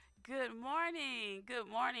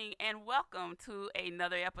and welcome to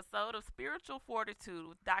another episode of Spiritual Fortitude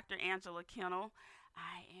with Dr. Angela Kennel.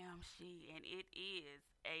 I am she, and it is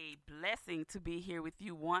a blessing to be here with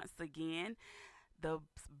you once again. The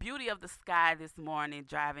beauty of the sky this morning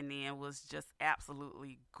driving in was just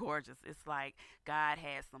absolutely gorgeous. It's like God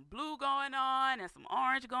had some blue going on and some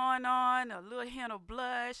orange going on, a little hint of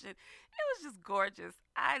blush, and it was just gorgeous.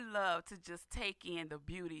 I love to just take in the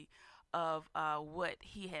beauty of what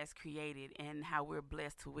He has created and how we're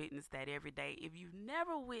blessed to witness that every day. If you've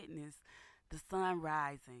never witnessed the sun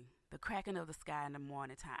rising, the cracking of the sky in the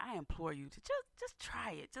morning time, I implore you to just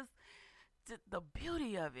try it. Just the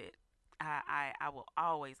beauty of it. I will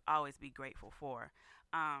always be grateful for.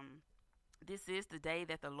 This is the day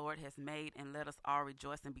that the Lord has made, and let us all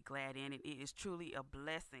rejoice and be glad in it. It is truly a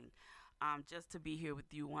blessing just to be here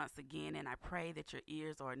with you once again, and I pray that your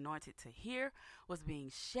ears are anointed to hear what's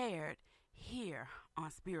being shared here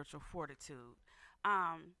on Spiritual Fortitude.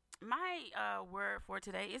 My word for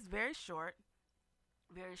today is very short,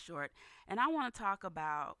 and I want to talk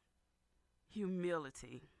about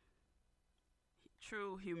humility,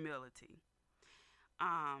 true humility.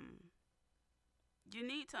 Um, you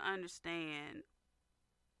need to understand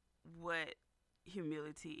what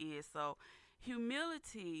humility is. So,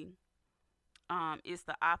 humility is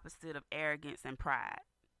the opposite of arrogance and pride.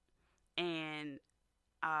 And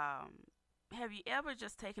have you ever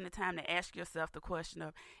just taken the time to ask yourself the question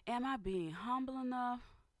of, am I being humble enough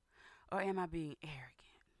or am I being arrogant?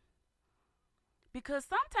 Because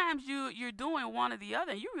sometimes you're doing one or the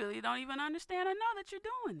other and you really don't even understand or know that you're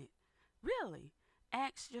doing it. Really.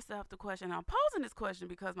 Ask yourself the question. I'm posing this question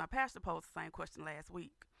because my pastor posed the same question last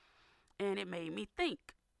week. And it made me think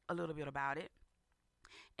a little bit about it.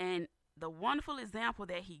 And the wonderful example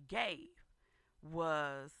that he gave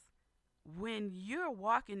was when you're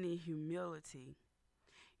walking in humility,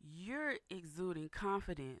 you're exuding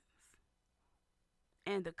confidence.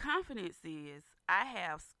 And the confidence is, I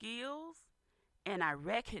have skills and I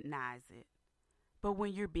recognize it. But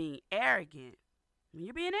when you're being arrogant,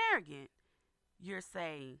 you're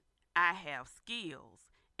saying, I have skills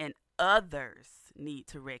and others need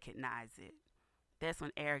to recognize it. That's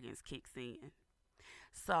when arrogance kicks in.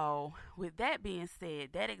 So, with that being said,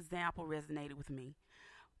 that example resonated with me.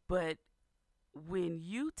 But when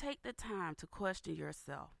you take the time to question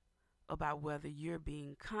yourself about whether you're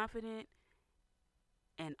being confident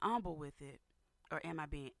and humble with it, or am I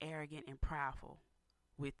being arrogant and prideful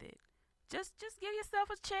with it? Just give yourself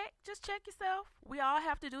a check. Just check yourself. We all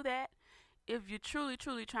have to do that. If you're truly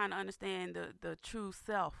trying to understand the true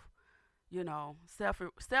self,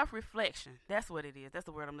 self reflection. That's what it is. That's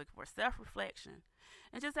the word I'm looking for. Self reflection.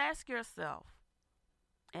 And just ask yourself.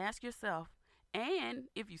 And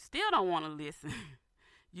if you still don't want to listen,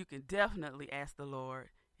 you can definitely ask the Lord,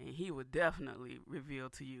 and He will definitely reveal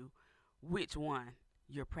to you which one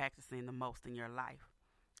you're practicing the most in your life.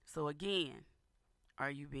 So again,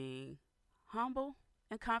 are you being humble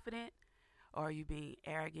and confident, or are you being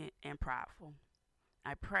arrogant and prideful?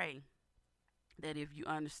 I pray that if you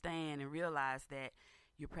understand and realize that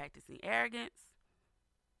you're practicing arrogance,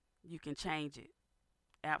 you can change it.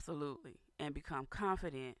 Absolutely. And become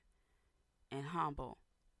confident and humble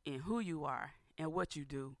in who you are and what you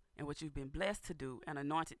do and what you've been blessed to do and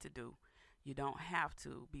anointed to do. You don't have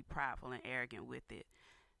to be prideful and arrogant with it.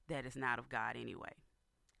 That is not of God anyway.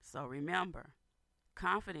 So remember,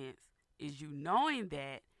 confidence is you knowing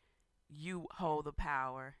that you hold the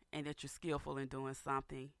power and that you're skillful in doing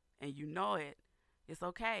something and you know it. It's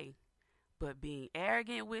okay. But being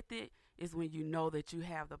arrogant with it is when you know that you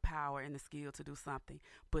have the power and the skill to do something,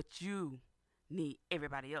 but you need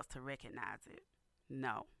everybody else to recognize it.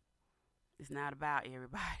 No, it's not about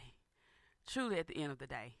everybody. Truly, at the end of the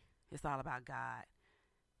day, it's all about God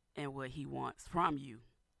and what He wants from you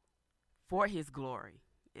for His glory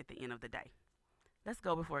at the end of the day. Let's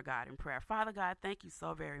go before God in prayer. Father God, thank you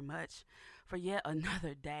so very much for yet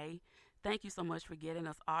another day. Thank you so much for getting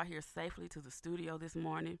us all here safely to the studio this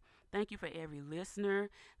morning. Thank you for every listener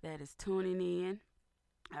that is tuning in.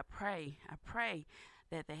 I pray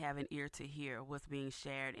that they have an ear to hear what's being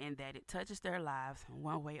shared and that it touches their lives in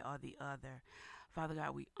one way or the other. Father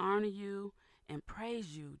God, we honor you and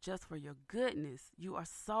praise you just for your goodness. You are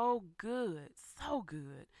so good,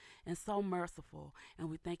 and so merciful. And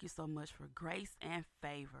we thank you so much for grace and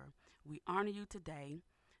favor. We honor you today.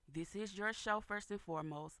 This is your show first and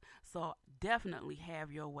foremost, so definitely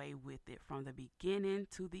have your way with it from the beginning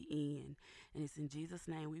to the end. And it's in Jesus'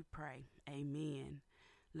 name we pray. Amen.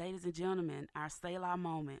 Ladies and gentlemen, our Selah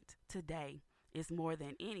moment today is More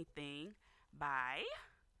Than Anything by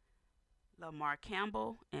Lamar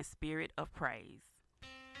Campbell and Spirit of Praise.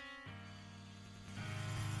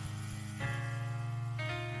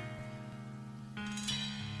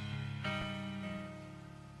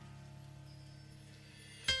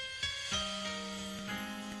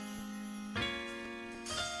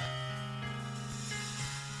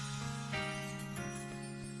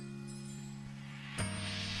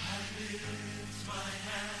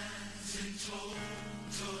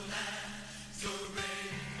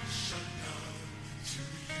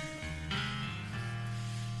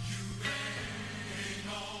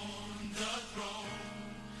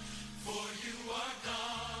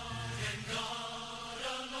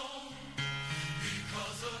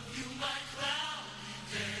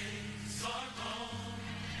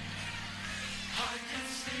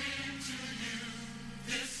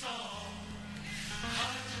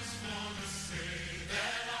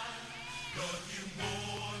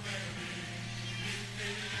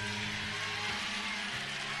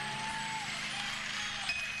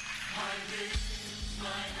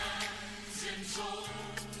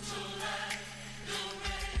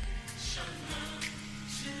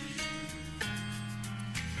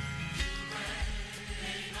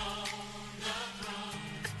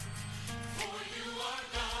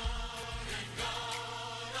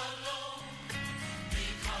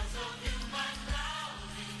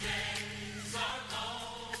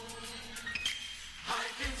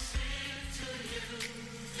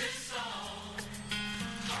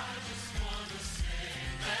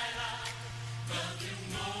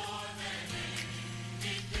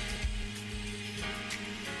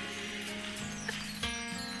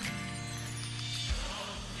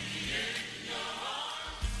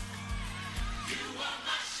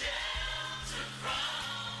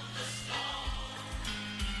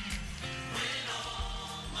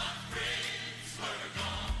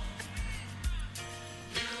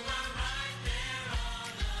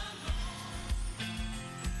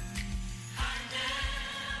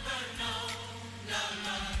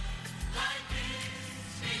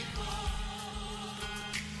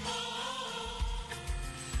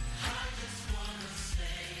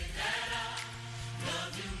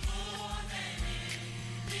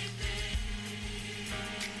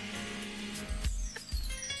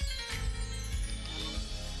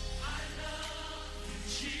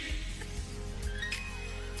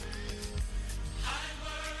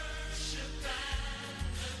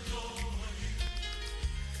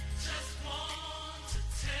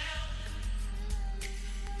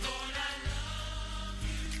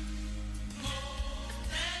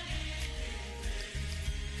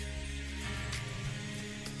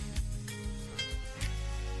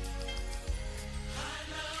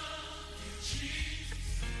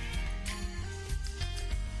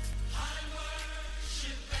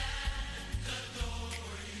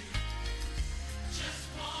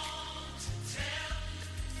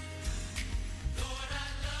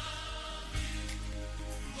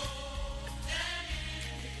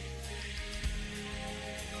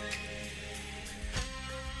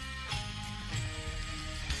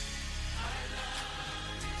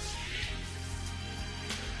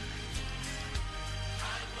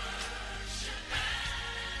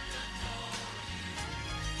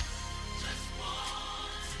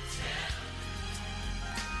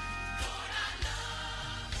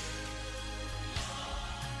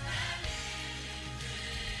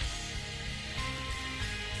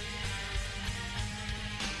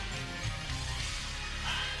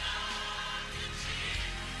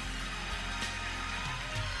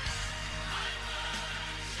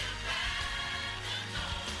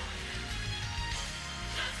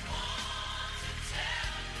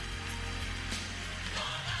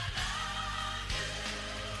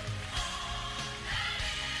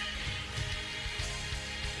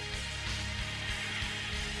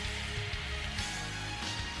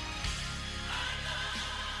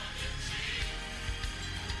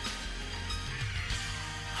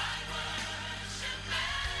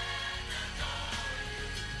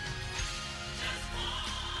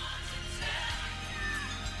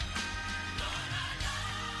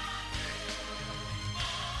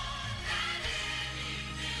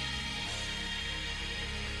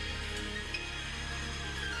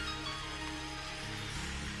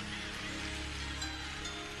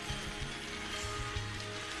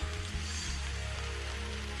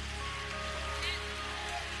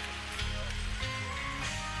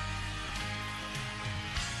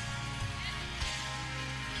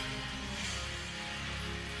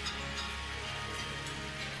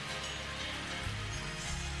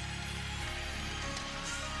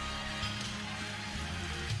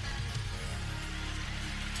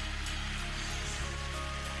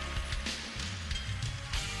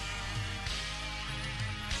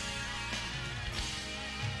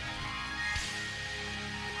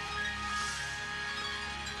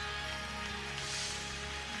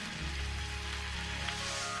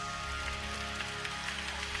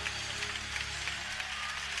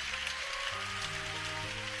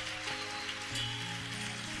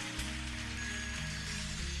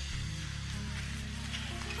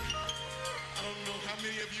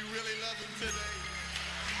 many of you really love him today?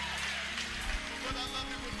 But I love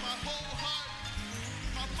him with my whole heart,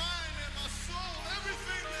 my mind, and my soul,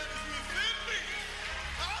 everything that is within me.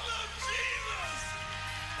 I love Jesus.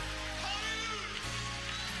 Hallelujah.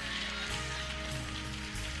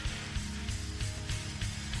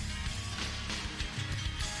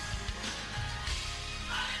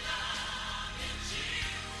 I love you,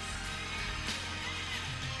 Jesus.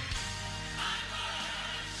 I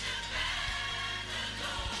worship and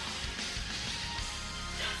adore.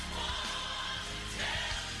 Just want to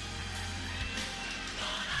tell you,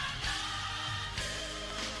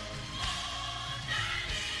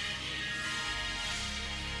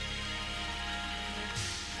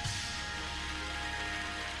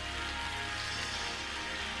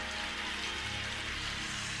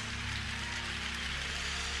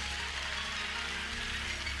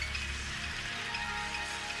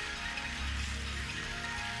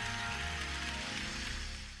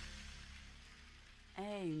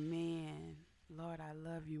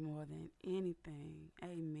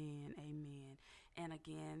 Amen. Amen. And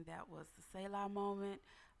again, that was the Selah moment.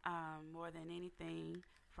 More than anything,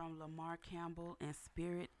 from Lamar Campbell and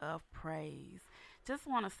Spirit of Praise. Just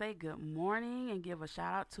want to say good morning and give a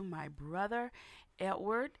shout out to my brother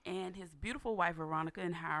Edward and his beautiful wife Veronica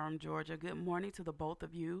in Hiram, Georgia. Good morning to the both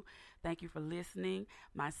of you. Thank you for listening.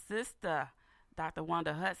 My sister, Dr.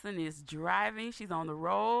 Wanda Hudson, is driving. She's on the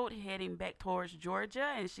road heading back towards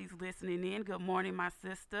Georgia, and she's listening in. Good morning, my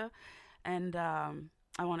sister. And I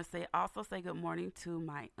want to say good morning to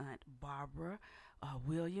my aunt Barbara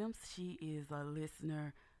Williams. She is a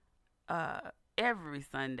listener every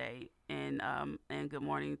Sunday, and good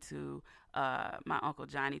morning to my Uncle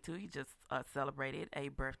Johnny too. He just celebrated a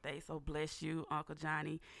birthday, so bless you, Uncle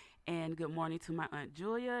Johnny. And good morning to my Aunt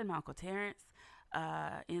Julia and my Uncle Terrence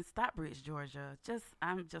in Stockbridge, Georgia.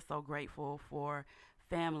 I'm just so grateful for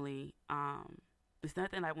family. It's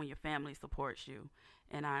nothing like when your family supports you,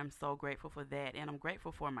 and I'm so grateful for that. And I'm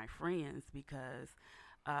grateful for my friends because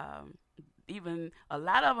even a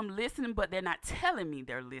lot of them listening, but they're not telling me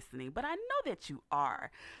they're listening. But I know that you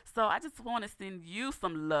are. So I just want to send you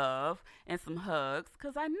some love and some hugs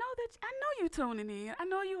because I know you tuning in. I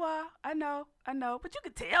know you are. I know. But you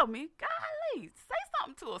can tell me. Golly, say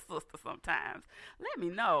something to a sister sometimes. Let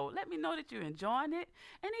me know. Let me know that you're enjoying it.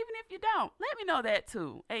 And even if you don't, let me know that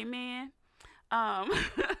too. Amen.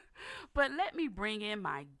 But let me bring in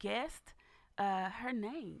my guest. Her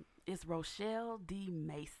name is Rochelle D.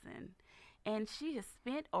 Mason, and she has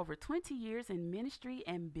spent over 20 years in ministry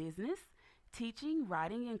and business, teaching,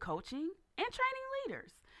 writing, and coaching, and training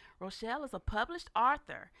leaders. Rochelle is a published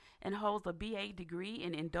author and holds a BA degree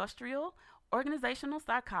in industrial organizational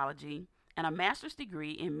psychology and a master's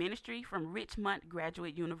degree in ministry from Richmond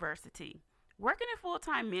Graduate University. Working in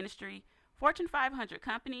full-time ministry, Fortune 500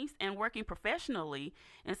 companies, and working professionally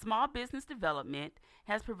in small business development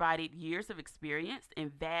has provided years of experience in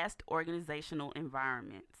vast organizational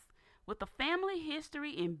environments. With a family history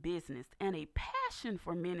in business and a passion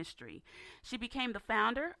for ministry, she became the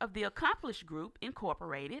founder of the Accomplished Group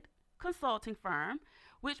Incorporated consulting firm,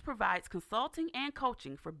 which provides consulting and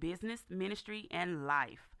coaching for business, ministry, and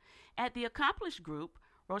life. At the Accomplished Group,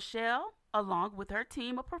 Rochelle, along with her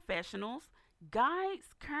team of professionals,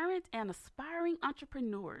 guides current and aspiring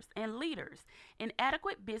entrepreneurs and leaders in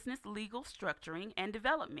adequate business legal structuring and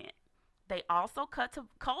development. They also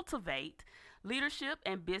cultivate leadership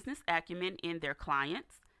and business acumen in their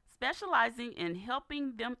clients, specializing in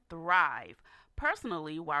helping them thrive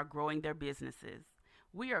personally while growing their businesses.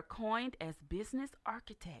 We are coined as business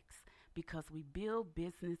architects because we build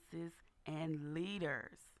businesses and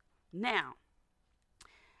leaders. Now,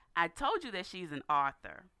 I told you that she's an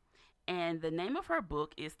author. And the name of her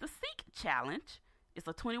book is The Seek Challenge. It's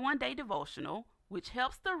a 21-day devotional which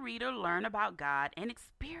helps the reader learn about God and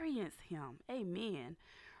experience Him. Amen.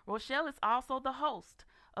 Rochelle is also the host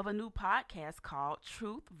of a new podcast called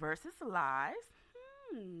Truth versus Lies.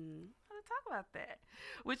 Let's talk about that.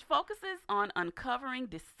 Which focuses on uncovering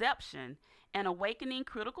deception and awakening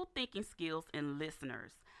critical thinking skills in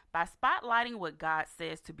listeners by spotlighting what God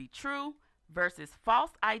says to be true versus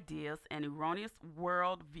false ideas and erroneous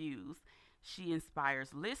world views. She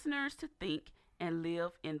inspires listeners to think and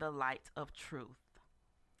live in the light of truth.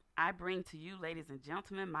 I bring to you, ladies and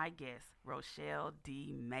gentlemen, my guest, Rochelle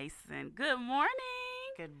D. Mason. Good morning.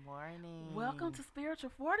 Good morning. Welcome to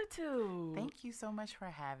Spiritual Fortitude. Thank you so much for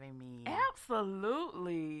having me.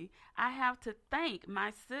 Absolutely. I have to thank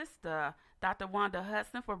my sister, Dr. Wanda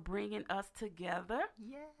Hudson, for bringing us together.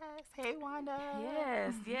 Yes. Hey, Wanda.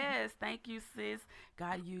 Yes. Thank you, sis.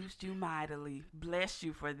 God used you mightily. Bless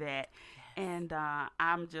you for that. Yes. And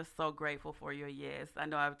I'm just so grateful for your yes. I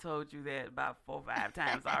know I've told you that about 4 or 5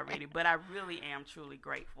 times already, but I really am truly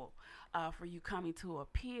grateful for you coming to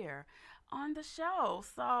appear on the show.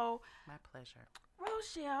 So, my pleasure.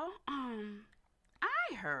 Rochelle,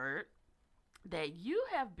 I heard that you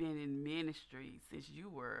have been in ministry since you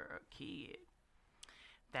were a kid.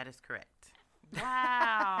 That is correct.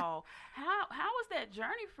 Wow. How was that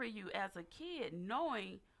journey for you as a kid,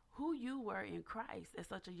 knowing who you were in Christ at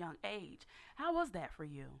such a young age? How was that for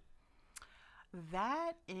you?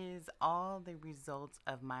 That is all the results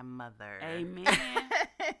of my mother. Amen.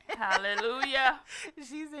 Hallelujah.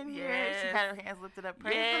 She's in here. Yes. She had her hands lifted up.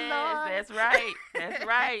 Praise yes, the Lord. That's right. That's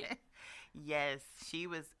right. Yes, she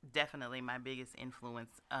was definitely my biggest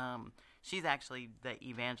influence. She's actually the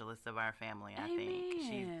evangelist of our family, I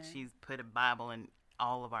think. She's put a Bible in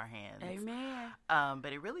all of our hands. Amen.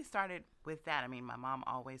 But it really started with that. I mean, my mom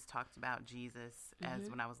always talked about Jesus as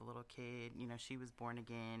when I was a little kid. You know, she was born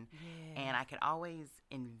again. Yes. And I could always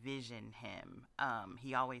envision him.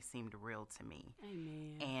 He always seemed real to me.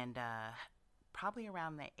 Amen. And probably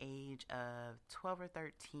around the age of 12 or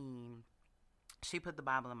 13, she put the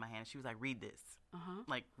Bible in my hand. She was like, read this.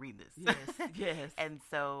 Like, read this. Yes, yes. And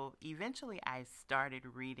so eventually I started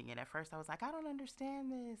reading it. At first I was like, I don't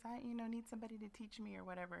understand this. I, need somebody to teach me or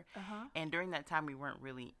whatever. And during that time, we weren't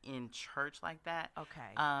really in church like that.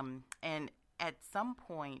 Okay. And at some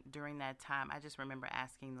point during that time, I just remember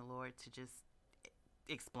asking the Lord to just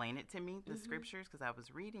explain it to me, the scriptures, because I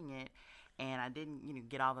was reading it and I didn't,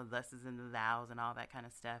 get all the thuses and the thous and all that kind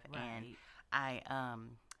of stuff. Right. And I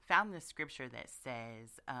found this scripture that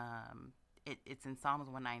says, it's in Psalms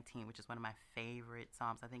 119, which is one of my favorite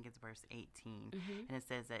Psalms. I think it's verse 18. And it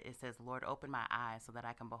says, Lord, open my eyes so that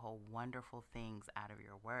I can behold wonderful things out of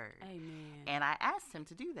your word. Amen. And I asked him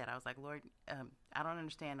to do that. I was like, Lord, I don't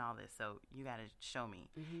understand all this, so you got to show me.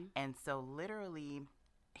 And so literally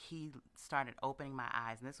he started opening my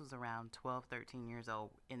eyes, and this was around 12, 13 years old,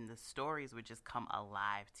 and the stories would just come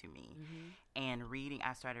alive to me. And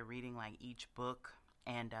I started reading like each book.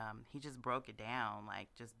 And he just broke it down, like,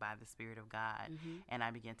 just by the Spirit of God. And I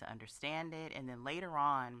began to understand it. And then later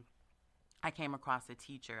on, I came across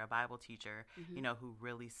a Bible teacher, who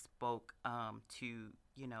really spoke to,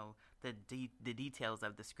 the details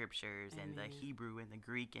of the scriptures and the Hebrew and the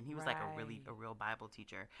Greek. And he was like a real Bible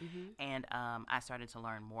teacher. And I started to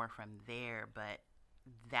learn more from there. But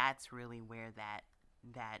that's really where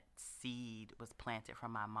that seed was planted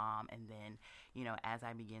from my mom. And then, as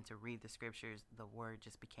I began to read the scriptures, the word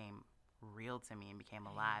just became real to me and became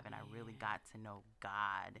alive. And I really got to know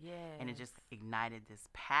God. And it just ignited this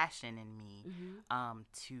passion in me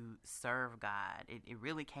to serve God. It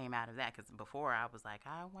really came out of that, because before I was like,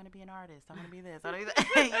 I want to be an artist, I want to be this, I want to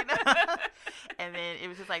be that. And then it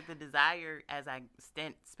was just like the desire, as I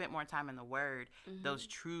spent more time in the word, those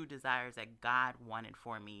true desires that God wanted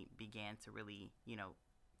for me began to really,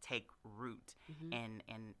 take root. And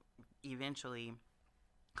eventually,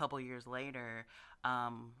 a couple years later,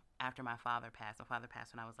 after my father passed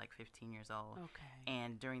when I was like 15 years old. Okay.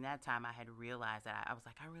 And during that time, I had realized that I was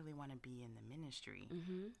like, I really want to be in the ministry.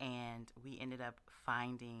 And we ended up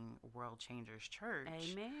finding World Changers Church.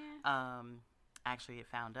 Amen. Actually, it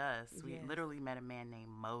found us. We literally met a man named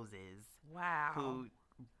Moses. Wow.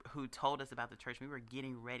 Who told us about the church. We were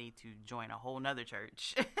getting ready to join a whole nother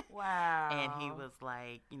church. Wow. And he was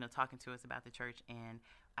like, talking to us about the church, and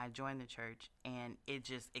I joined the church, and it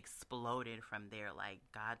just exploded from there. Like,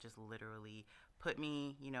 God just literally put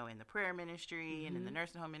me, in the prayer ministry and in the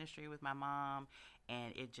nursing home ministry with my mom,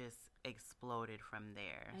 and it just exploded from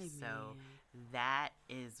there. Amen. So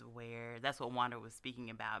that's what Wanda was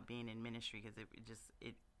speaking about, being in ministry, because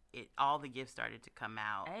it all the gifts started to come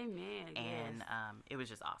out. Amen. And it was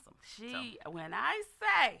just awesome. When I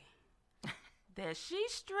say that she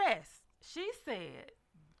stressed, she said,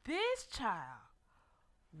 this child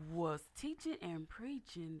was teaching and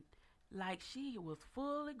preaching like she was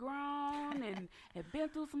fully grown and had been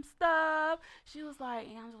through some stuff. She was like,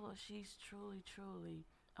 Angela, she's truly, truly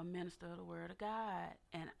a minister of the word of God.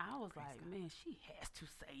 And I was Praise like, God. Man, she has to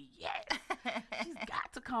say yes. She's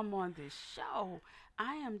got to come on this show.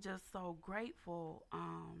 I am just so grateful.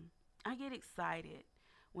 I get excited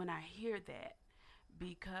when I hear that,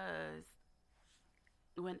 because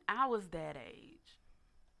when I was that age,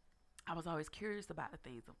 I was always curious about the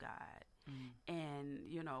things of God. And,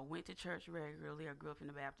 went to church regularly. I grew up in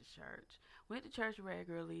the Baptist church. Went to church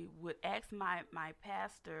regularly, would ask my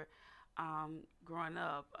pastor growing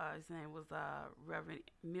up. His name was Reverend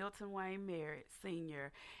Milton Wayne Merritt,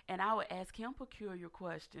 Sr. And I would ask him peculiar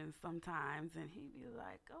questions sometimes, and he'd be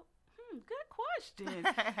like, oh, good question.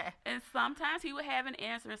 And sometimes he would have an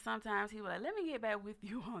answer, and sometimes he would like, let me get back with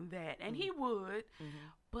you on that. And he would,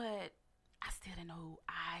 but I still didn't know who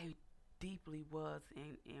I deeply was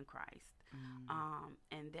in Christ.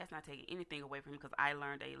 And that's not taking anything away from him, because I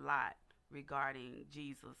learned a lot regarding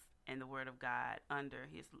Jesus and the Word of God under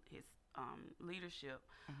his leadership.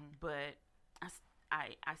 But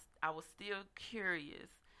I was still curious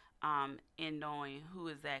in knowing who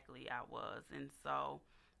exactly I was. And so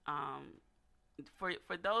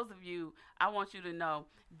for those of you, I want you to know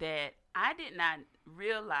that I did not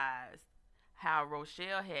realize how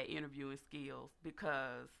Rochelle had interviewing skills,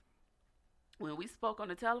 because when we spoke on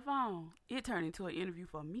the telephone, it turned into an interview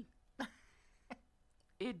for me.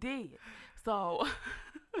 It did. So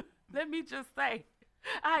let me just say,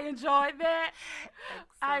 I enjoyed that. Excellent.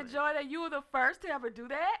 I enjoyed that. You were the first to ever do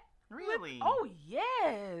that. Really? Oh,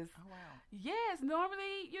 yes. Oh, wow. Yes.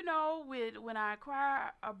 Normally, when I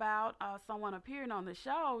inquire about someone appearing on the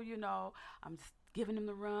show, I'm just giving them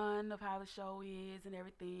the run of how the show is and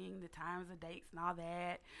everything, the times, the dates, and all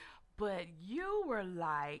that. But you were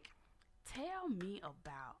like, tell me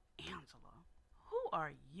about Angela.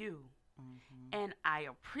 are you. Mm-hmm. And I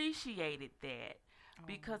appreciated that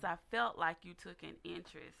because I felt like you took an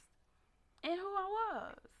interest in who I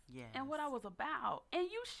was and what I was about. And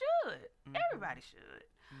you should. Mm-hmm. Everybody should.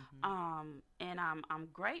 Mm-hmm. And I'm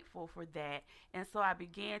grateful for that. And so I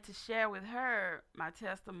began to share with her my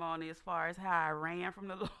testimony as far as how I ran from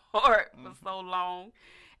the Lord for so long.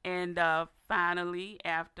 And finally,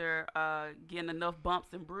 after getting enough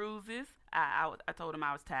bumps and bruises, I told him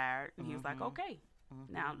I was tired, and he was like, "Okay,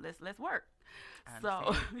 now let's work."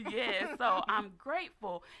 So yeah, so I'm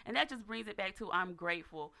grateful, and that just brings it back to I'm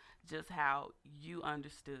grateful just how you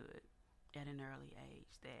understood at an early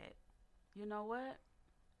age that, you know what,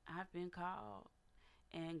 I've been called,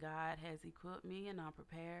 and God has equipped me, and I'm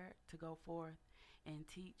prepared to go forth and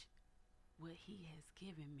teach what He has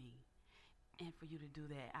given me. And for you to do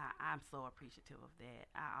that, I'm so appreciative of that.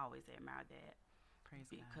 I always admire that. Praise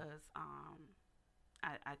because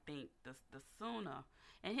I think the sooner,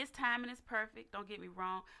 and His timing is perfect, don't get me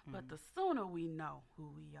wrong, but the sooner we know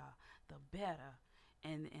who we are, the better,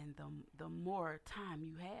 and the more time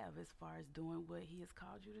you have as far as doing what He has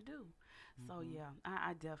called you to do. So yeah,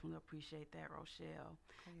 I definitely appreciate that, Rochelle.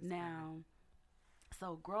 Praise now,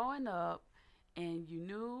 so growing up, and you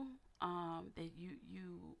knew that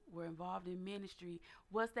you were involved in ministry,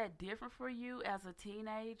 was that different for you as a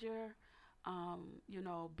teenager? You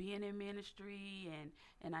know, being in ministry,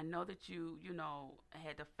 and I know that you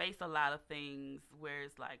had to face a lot of things where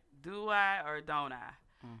it's like, do I or don't I?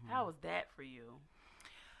 How was that for you?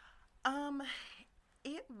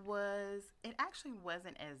 It actually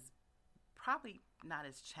wasn't probably not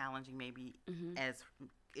as challenging maybe as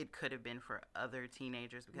it could have been for other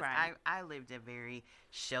teenagers, because I lived a very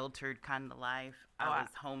sheltered kind of life. I was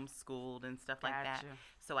homeschooled and stuff like that.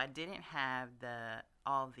 So I didn't have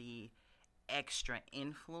all the extra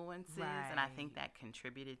influences, and I think that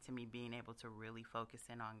contributed to me being able to really focus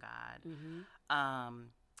in on God.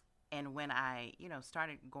 And when I,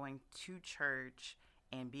 started going to church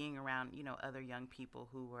and being around, other young people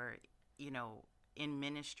who were, in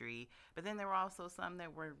ministry, but then there were also some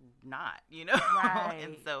that were not,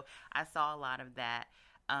 and so I saw a lot of that.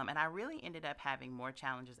 And I really ended up having more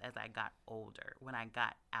challenges as I got older, when I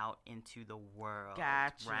got out into the world.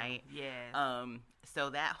 Gotcha. Right? Yes. So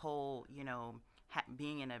that whole,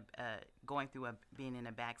 being in being in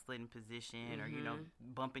a backslidden position, or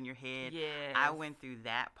bumping your head. Yes. I went through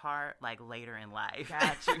that part like later in life.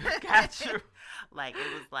 Got you. Like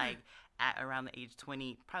it was like at around the age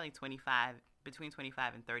 20, probably 25, between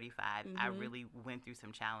 25 and 35. I really went through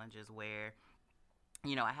some challenges where,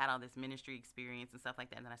 I had all this ministry experience and stuff like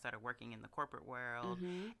that, and then I started working in the corporate world,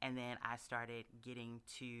 and then I started getting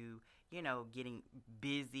to, getting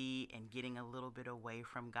busy and getting a little bit away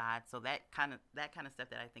from God. So that kind of stuff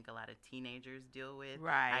that I think a lot of teenagers deal with,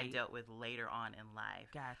 I dealt with later on in life.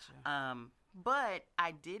 Gotcha. But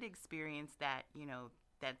I did experience that,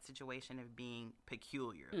 that situation of being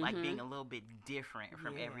peculiar, like being a little bit different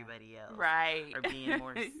from everybody else, or being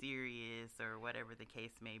more serious, or whatever the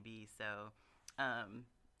case may be. So,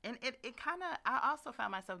 and it kind of, I also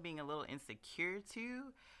found myself being a little insecure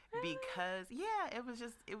too, because it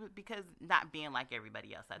was because not being like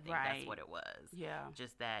everybody else. I think that's what it was. Yeah.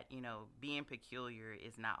 Just that, being peculiar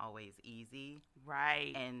is not always easy.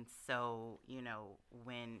 Right. And so,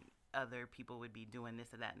 when other people would be doing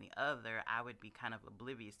this or that and the other, I would be kind of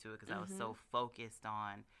oblivious to it, because I was so focused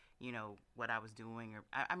on, what I was doing. Or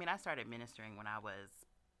I started ministering when I was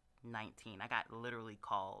 19. I got literally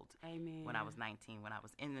called when I was 19, when I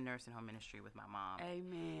was in the nursing home ministry with my mom.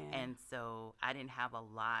 Amen. And so I didn't have a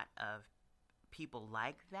lot of people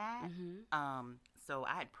like that. So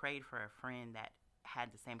I had prayed for a friend that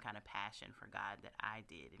had the same kind of passion for God that I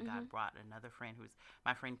did, and God brought another friend, who's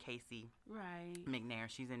my friend Casey McNair.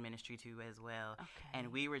 She's in ministry too as well.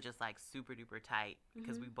 And we were just like super duper tight,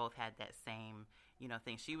 because we both had that same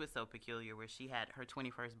thing. She was so peculiar, where she had her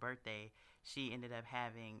 21st birthday, she ended up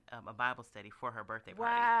having a Bible study for her birthday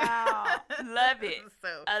party. Wow. Love it.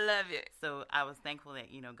 I love it. So I was thankful that,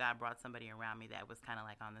 God brought somebody around me that was kind of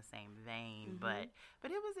like on the same vein. But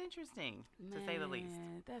it was interesting, to say the least.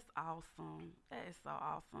 That's awesome. That is so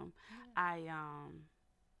awesome.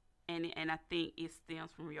 And I think it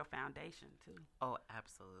stems from your foundation too. Oh,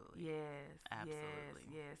 absolutely. Yes. Absolutely.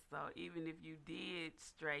 Yes. So even if you did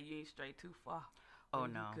stray, you ain't stray too far. Oh,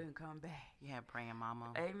 no. You couldn't come back. Yeah, praying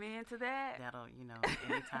mama. Amen to that. That'll,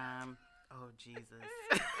 anytime. Oh, Jesus.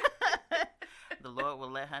 The Lord will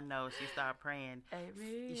let her know. She started praying.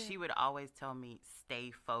 Amen. She would always tell me, stay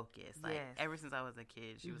focused. Like, yes. Ever since I was a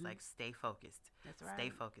kid, she was like, stay focused. That's right. Stay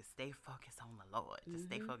focused. Stay focused on the Lord. Just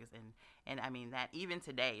stay focused. And I mean, that even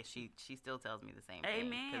today, she still tells me the same thing.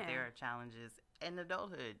 Amen. Because there are challenges in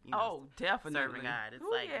adulthood. Definitely. Serving God. It's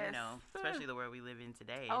yes. Especially the world we live in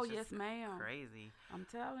today. Oh, It's yes, just ma'am. crazy. I'm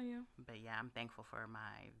telling you. But yeah, I'm thankful for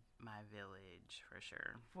my village for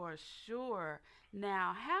sure. For sure.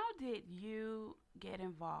 Now, how did you get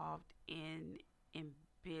involved in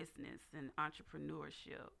business and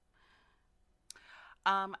entrepreneurship?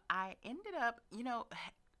 I ended up,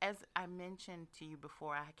 as I mentioned to you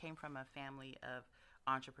before, I came from a family of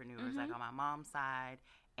entrepreneurs, like on my mom's side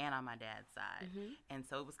and on my dad's side. And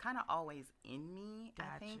so it was kind of always in me. Gotcha.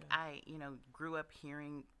 I think I, grew up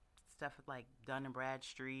hearing stuff like Dun and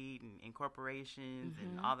Bradstreet and corporations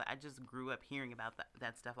and all that. I just grew up hearing about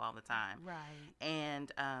that stuff all the time. Right.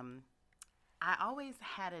 And I always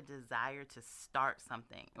had a desire to start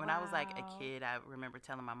something. When I was like a kid, I remember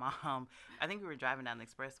telling my mom, I think we were driving down the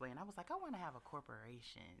expressway, and I was like, I want to have a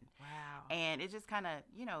corporation. Wow. And it just kind of,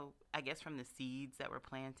 I guess from the seeds that were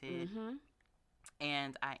planted.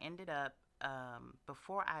 And I ended up,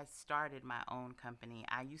 before I started my own company,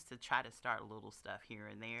 I used to try to start little stuff here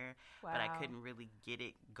and there, but I couldn't really get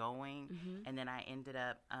it going. And then I ended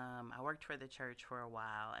up, I worked for the church for a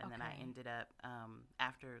while, and then I ended up,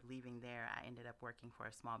 after leaving there, I ended up working for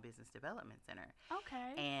a small business development center.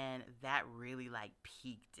 Okay. And that really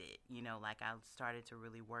peaked it, I started to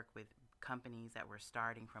really work with companies that were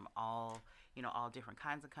starting from all different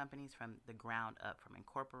kinds of companies from the ground up, from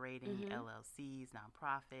incorporating LLCs,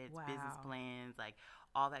 nonprofits, business plans,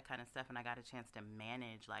 all that kind of stuff. And I got a chance to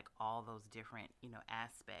manage all those different,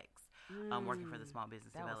 aspects, working for the Small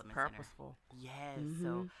Business Development Center. That was purposeful. Yes.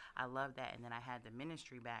 So I love that. And then I had the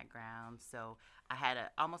ministry background. So I had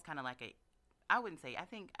almost kind of I wouldn't say, I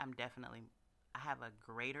think I have a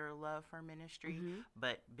greater love for ministry,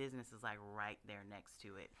 but business is right there next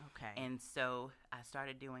to it. Okay. And so I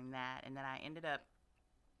started doing that, and then I ended up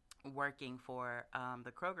working for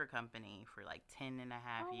the Kroger company for 10 and a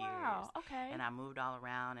half years. Wow. Okay. And I moved all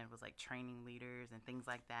around and was training leaders and things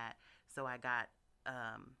like that. So I got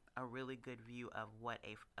a really good view of what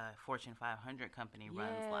a Fortune 500 company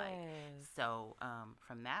runs like. So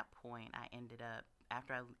from that point, I ended up,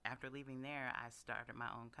 after leaving there, I started my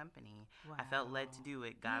own company. Wow. I felt led to do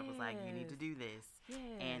it. God was like, you need to do this.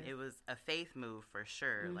 And it was a faith move for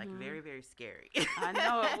sure, very, very scary. I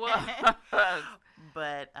know it was.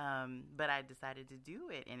 But I decided to do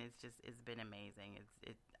it, and it's been amazing.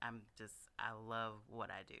 I love what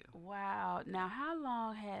I do. Wow. Now, how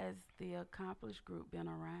long has the Accomplished Group been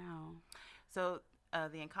around? So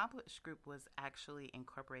the Accomplished Group was actually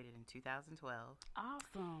incorporated in 2012.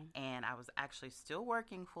 Awesome. And I was actually still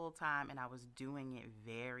working full-time, and I was doing it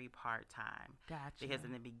very part-time. Gotcha. Because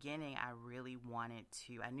in the beginning, I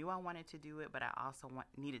knew I wanted to do it, but I also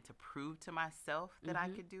needed to prove to myself that I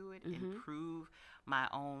could do it and prove my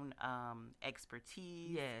own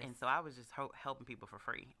expertise. Yes. And so I was just helping people for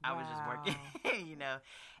free. Wow. I was just working,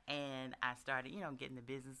 and I started, getting the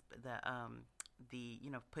business,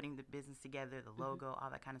 putting the business together, the logo, all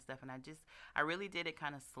that kind of stuff. And I really did it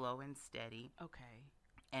kind of slow and steady. Okay.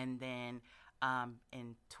 And then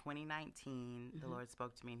in 2019, the Lord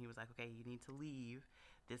spoke to me, and he was like, okay, you need to leave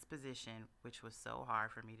this position, which was so hard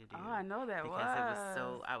for me to do. Oh, I know that because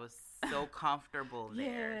I was so comfortable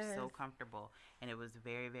there, Yes. so comfortable. And it was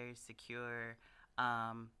very, very secure.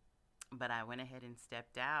 But I went ahead and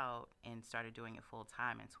stepped out and started doing it full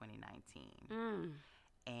time in 2019.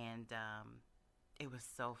 And it was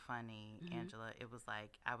so funny, Angela. It was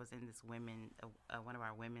I was in this one of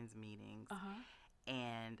our women's meetings,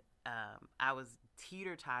 and I was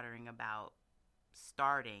teeter-tottering about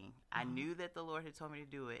starting. I knew that the Lord had told me to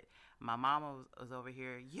do it. My mama was over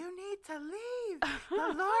here, you need to leave. The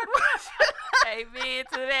Lord wants you. Amen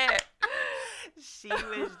to that. She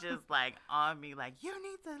was just on me, you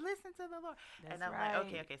need to listen to the Lord. That's and I'm right.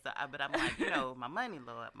 okay. So, but I'm my money,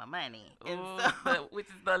 Lord, my money. And so, which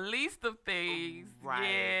is the least of things. Right.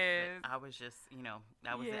 Yes. But I was just,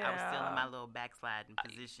 I was still in my little backsliding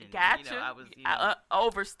position. Gotcha. I was,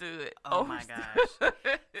 overstood. Oh my gosh.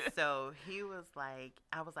 So he was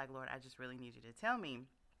I was like, Lord, I just really need you to tell me.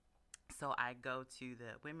 So I go to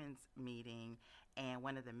the women's meeting, and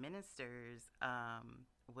one of the ministers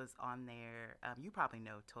was on there. You probably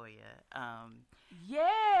know Toya.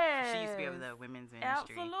 Yes. She used to be over the women's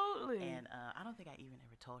ministry. Absolutely. And I don't think I even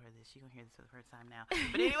ever told her this. She's going to hear this for the first time now.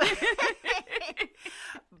 But anyway,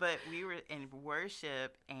 but we were in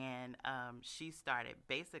worship, and she started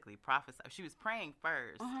basically prophesying. She was praying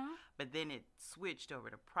first, but then it switched over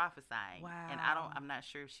to prophesying. Wow. And I'm not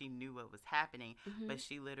sure if she knew what was happening, but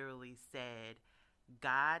she literally said,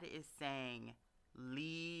 God is saying,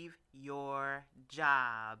 leave your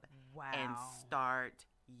job and start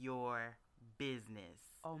your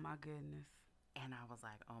business. Oh my goodness. And I was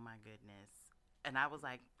like, oh my goodness. And I was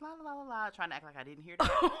like, la, la, la, la, trying to act like I didn't hear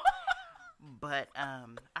that. But I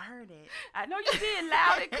heard it. I know you did,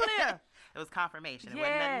 loud and clear. It was confirmation. It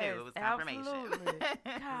Yes, wasn't nothing new. It was confirmation.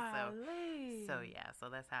 absolutely. So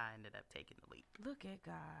that's how I ended up taking the leap. Look at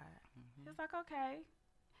God. It's like, okay,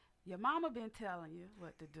 your mama been telling you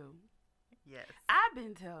what to do. Yes. I've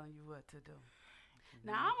been telling you what to do.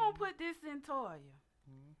 Now, I'm going to put this in Toya,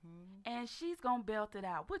 and she's going to belt it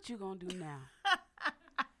out. What you going to do now?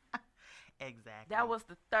 Exactly. That was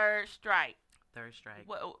the third strike. Third strike.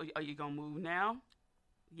 What, are you going to move now?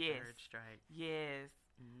 Yes. Third strike. Yes.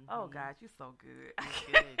 Oh, God, you're so good.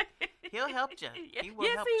 He's good. He'll help you. He will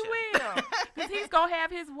help you. Yes, he will. Because he's going to have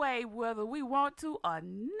his way whether we want to or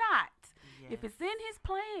not. Yes. If it's in his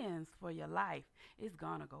plans for your life, it's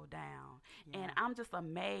going to go down. Yeah. And I'm just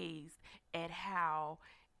amazed at how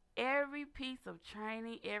every piece of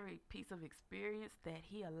training, every piece of experience that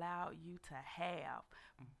he allowed you to have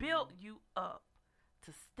built you up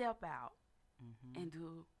to step out and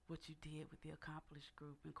do what you did with the Accomplished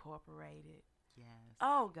Group Incorporated. Yes.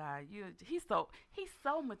 Oh God, he's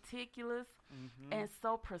so meticulous and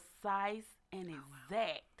so precise and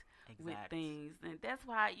exact with things, and that's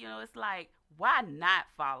why it's like, why not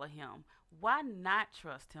follow him? Why not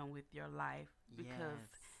trust him with your life? Because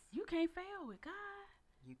you can't fail with God.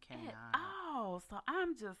 You cannot. Oh, so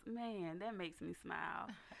I'm just, man, that makes me smile.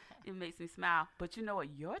 It makes me smile. But you know what?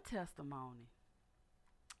 Your testimony,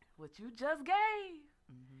 what you just gave,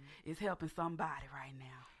 is helping somebody right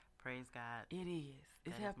now. Praise God. It is.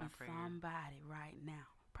 It's That is my helping prayer. somebody right now.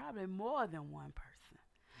 Probably more than one person.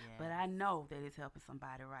 Yes. But I know that it's helping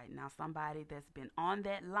somebody right now. Somebody that's been on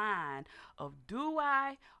that line of do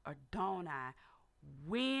I or don't I?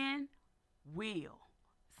 When will.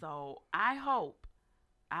 So I hope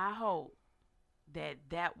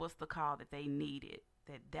that was the call that they needed.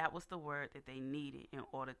 That was the word that they needed in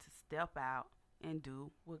order to step out and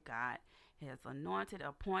do what God has anointed,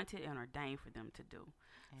 appointed, and ordained for them to do.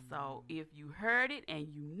 Amen. So if you heard it and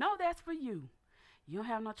you know that's for you, you don't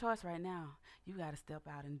have no choice right now. You got to step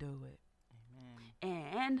out and do it. Amen.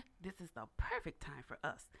 And this is the perfect time for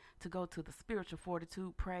us to go to the Spiritual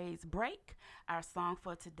Fortitude Praise Break. Our song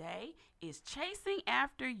for today is Chasing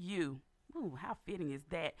After You. Ooh, how fitting is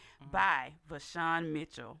that? By Vashawn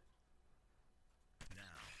Mitchell. Now,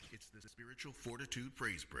 it's the Spiritual Fortitude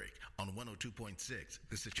Praise Break on 102.6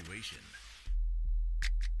 The Situation.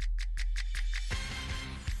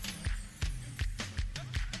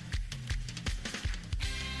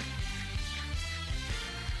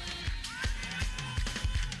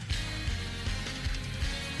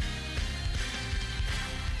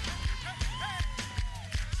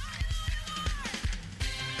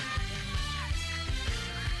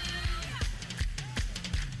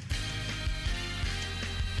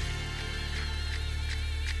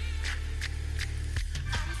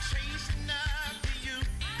 I'm chasing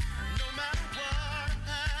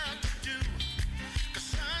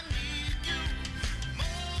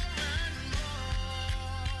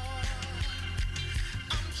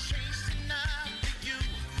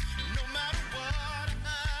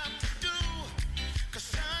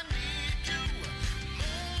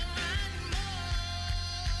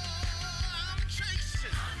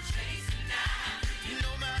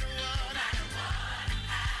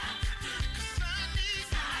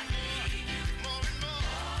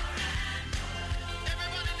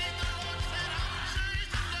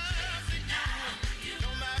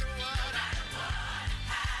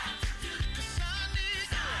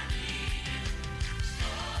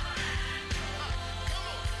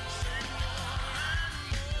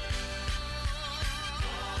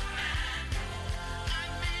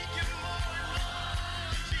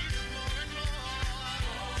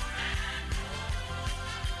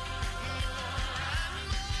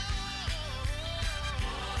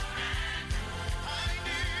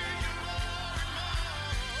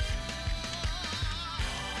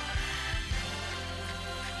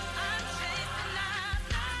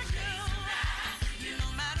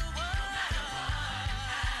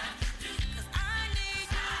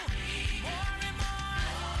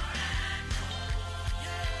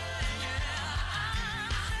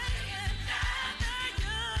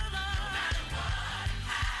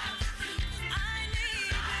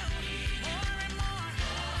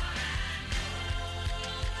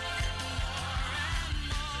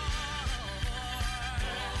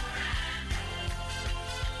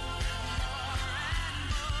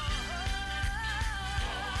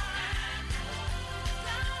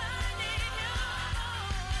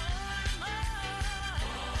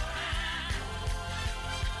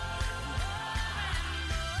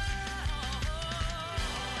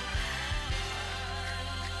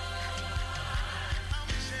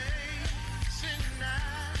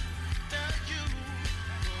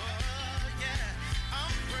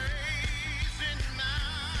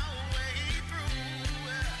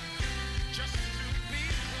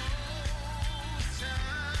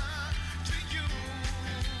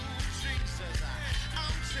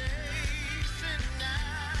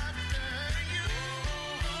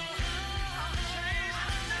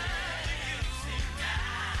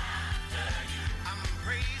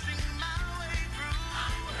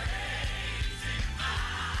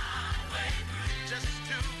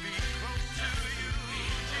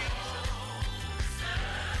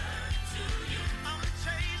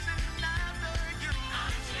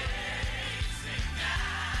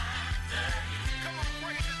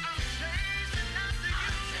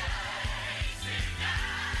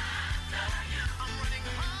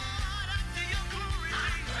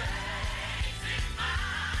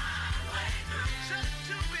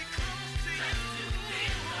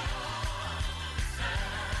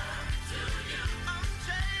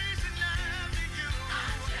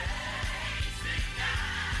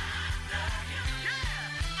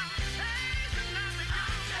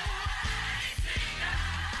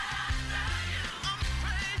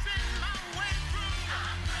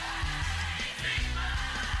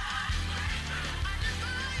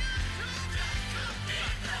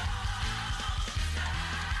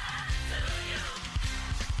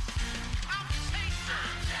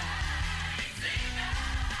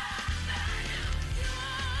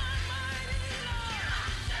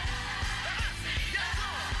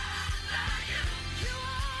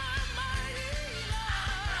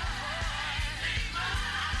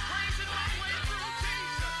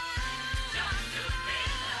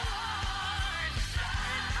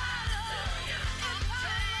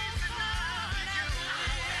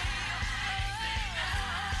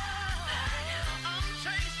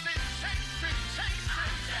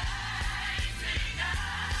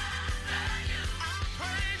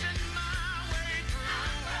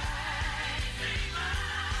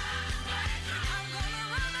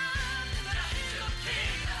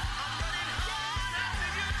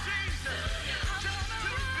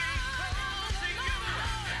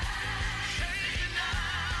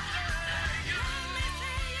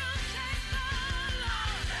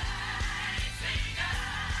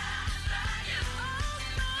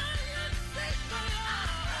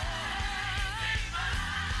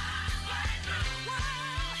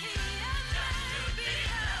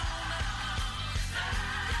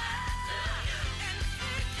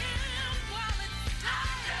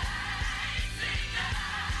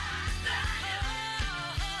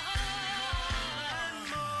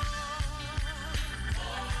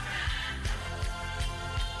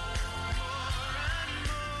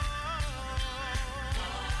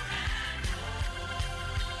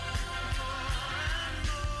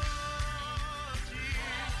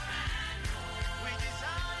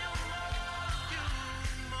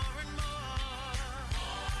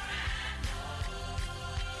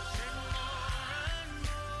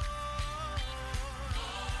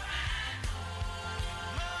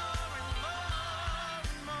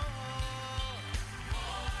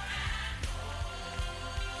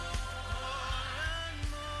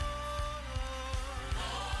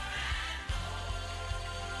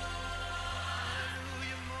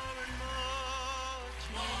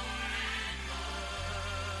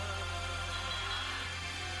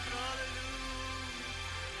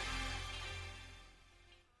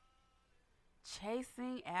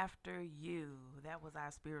Chasing After You. That was our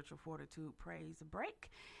Spiritual Fortitude Praise Break.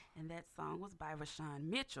 And that song was by Rashawn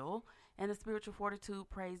Mitchell. And the Spiritual Fortitude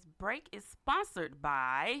Praise Break is sponsored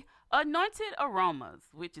by Anointed Aromas,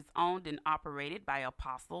 which is owned and operated by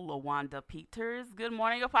Apostle LaWanda Peters. Good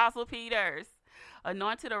morning, Apostle Peters.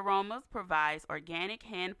 Anointed Aromas provides organic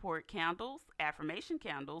hand-poured candles, affirmation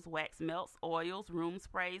candles, wax melts, oils, room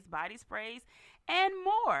sprays, body sprays, and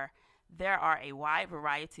more. There are a wide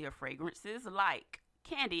variety of fragrances like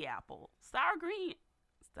candy apple, sour green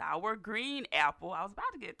apple, I was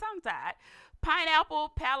about to get tongue-tied, pineapple,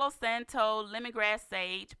 palo santo, lemongrass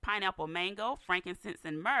sage, pineapple mango, frankincense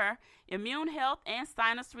and myrrh, immune health, and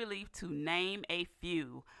sinus relief, to name a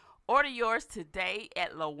few. Order yours today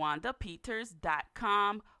at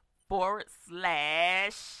lawandapeters.com/shop.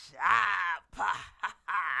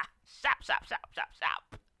 Shop, shop, shop, shop,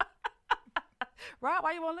 shop. Rob,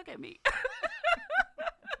 why you won't look at me?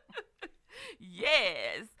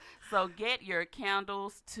 Yes. So get your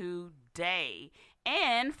candles today.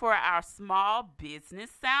 And for our small business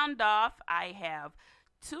sound off, I have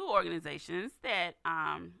two organizations that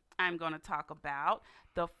I'm going to talk about.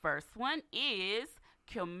 The first one is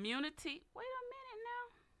Community. Wait a minute now.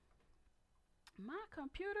 My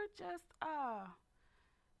computer just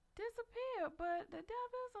disappeared, but the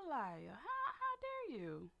devil is a liar. How dare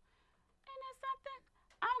you? Ain't that something?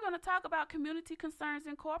 I'm going to talk about Community Concerns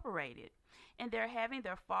Incorporated. And they're having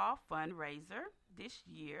their fall fundraiser this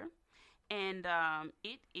year. And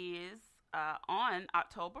it is on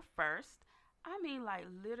October 1st. I mean, like,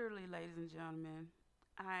 literally, ladies and gentlemen,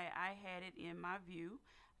 I had it in my view.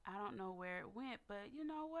 I don't know where it went, but you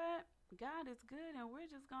know what? God is good, and we're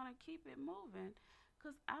just going to keep it moving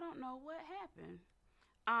because I don't know what happened.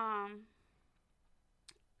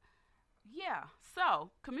 Yeah,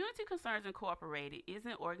 so Community Concerns Incorporated is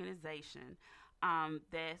an organization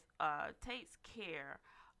that takes care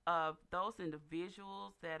of those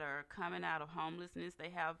individuals that are coming out of homelessness. They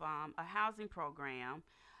have a housing program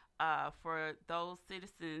for those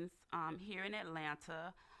citizens here in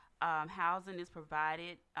Atlanta. Housing is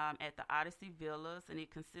provided at the Odyssey Villas, and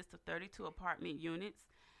it consists of 32 apartment units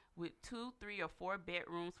with 2, 3, or 4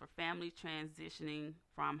 bedrooms for families transitioning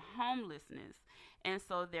from homelessness. And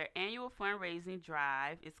so their annual fundraising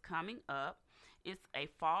drive is coming up. It's a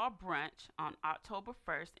fall brunch on October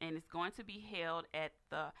 1st, and it's going to be held at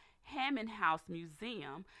the Hammond House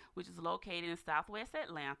Museum, which is located in Southwest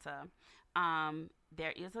Atlanta.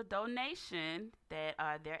 There is a donation that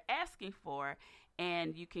they're asking for,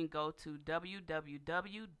 and you can go to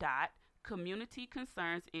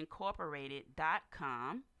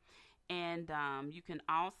www.communityconcerns.incorporated.com. And you can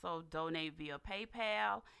also donate via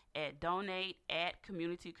PayPal at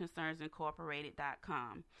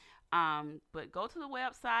donate@communityconcerns.incorporated.com. But go to the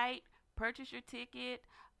website, purchase your ticket,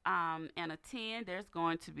 and attend. There's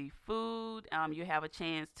going to be food. You have a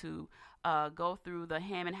chance to go through the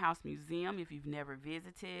Hammond House Museum if you've never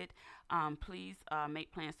visited. Please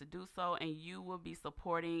make plans to do so, and you will be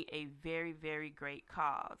supporting a very, very great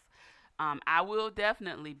cause. I will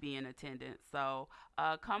definitely be in attendance, so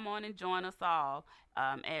come on and join us all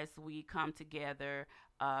as we come together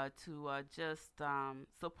to just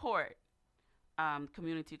support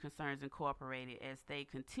Community Concerns Incorporated as they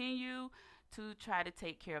continue to try to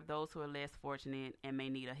take care of those who are less fortunate and may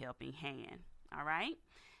need a helping hand. All right.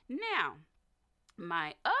 Now,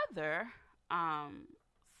 my other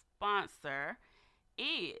sponsor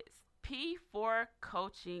is P4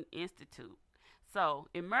 Coaching Institute. So,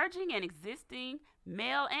 emerging and existing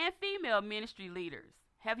male and female ministry leaders.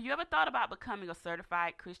 Have you ever thought about becoming a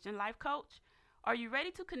certified Christian life coach? Are you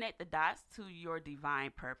ready to connect the dots to your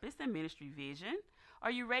divine purpose and ministry vision?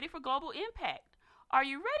 Are you ready for global impact? Are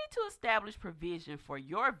you ready to establish provision for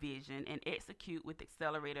your vision and execute with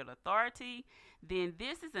accelerated authority? Then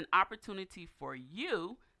this is an opportunity for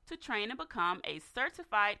you to train and become a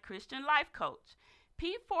certified Christian life coach.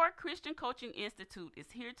 P4 Christian Coaching Institute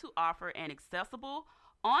is here to offer an accessible,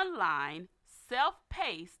 online,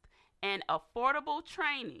 self-paced, and affordable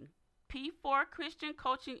training. P4 Christian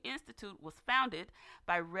Coaching Institute was founded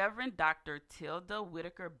by Reverend Dr. Tilda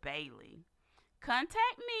Whitaker Bailey.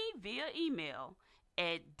 Contact me via email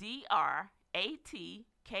at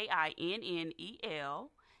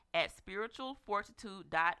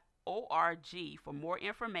dratkinnel@spiritualfortitude.org for more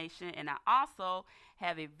information, and I also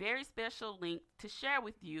have a very special link to share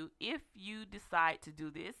with you if you decide to do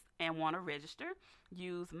this and want to register.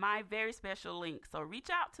 Use my very special link. So reach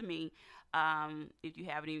out to me if you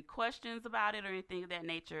have any questions about it or anything of that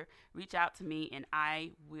nature. Reach out to me and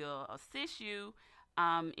I will assist you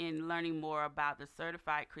in learning more about the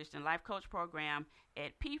Certified Christian Life Coach program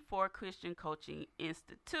at P4 Christian Coaching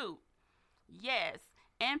Institute. Yes.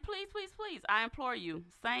 And please, please, please, I implore you,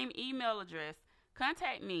 same email address.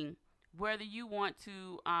 Contact me whether you want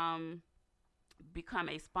to become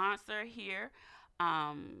a sponsor here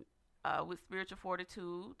with Spiritual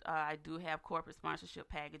Fortitude. I do have corporate sponsorship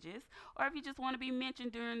packages. Or if you just want to be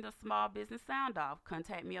mentioned during the Small Business Sound Off,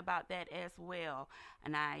 contact me about that as well.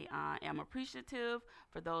 And I am appreciative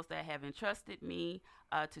for those that have entrusted me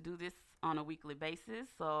to do this on a weekly basis.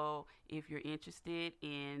 So if you're interested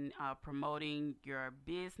in promoting your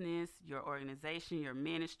business, your organization, your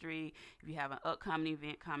ministry, if you have an upcoming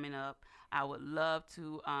event coming up, I would love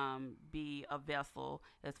to be a vessel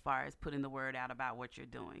as far as putting the word out about what you're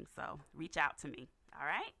doing. So reach out to me. All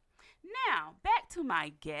right. Now back to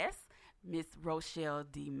my guest, Miss Rochelle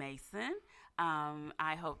D. Mason.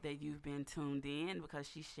 I hope that you've been tuned in because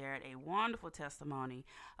she shared a wonderful testimony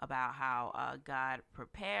about how God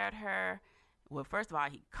prepared her. Well, first of all,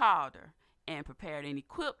 he called her and prepared and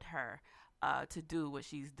equipped her to do what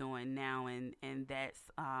she's doing now, and that's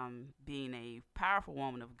being a powerful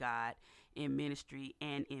woman of God in ministry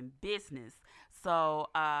and in business. So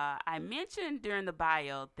I mentioned during the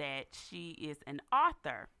bio that she is an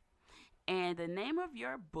author, and the name of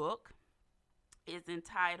your book is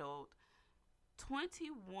entitled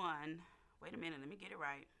 21. Wait a minute, let me get it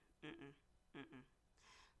right.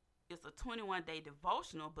 It's a 21-day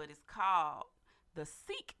devotional, but it's called the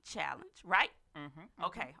Seek Challenge, right?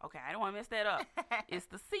 Okay. I don't want to mess that up. It's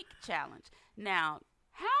the Seek Challenge. Now,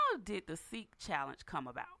 how did the Seek Challenge come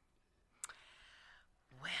about?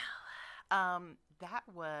 Well, that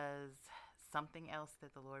was something else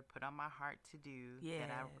that the Lord put on my heart to do that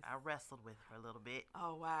I wrestled with for a little bit.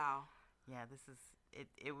 Oh, wow. Yeah,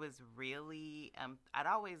 it was really, I'd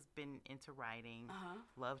always been into writing,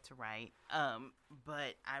 loved to write,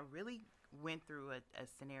 but I really went through a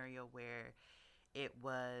scenario where it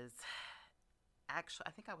was actually,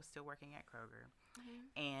 I think I was still working at Kroger,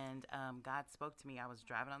 and God spoke to me. I was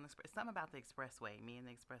driving on the something about the expressway, me and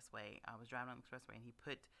the expressway. I was driving on the expressway, and he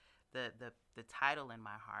put the title in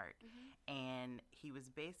my heart, and he was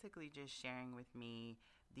basically just sharing with me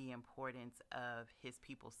the importance of his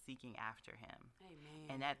people seeking after him. Amen.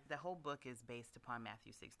 And that the whole book is based upon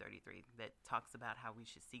Matthew 6:33, that talks about how we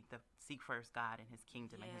should seek first God and his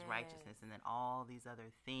kingdom and his righteousness, and then all these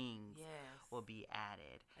other things will be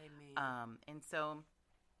added. Amen. And so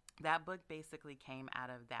that book basically came out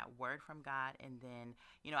of that word from God. And then,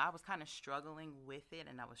 I was kind of struggling with it,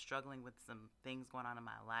 and I was struggling with some things going on in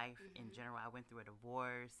my life in general. I went through a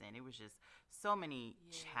divorce, and it was just so many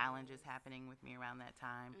challenges happening with me around that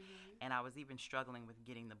time. And I was even struggling with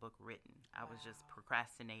getting the book written. I was just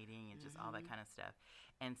procrastinating and just all that kind of stuff.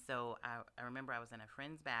 And so I remember I was in a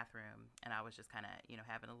friend's bathroom, and I was just kind of,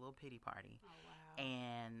 having a little pity party. Oh, wow.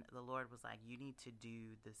 And the Lord was like, you need to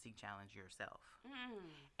do the Seek Challenge yourself.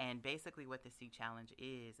 And basically what the Seek Challenge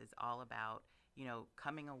is all about,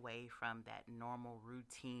 coming away from that normal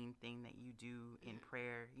routine thing that you do in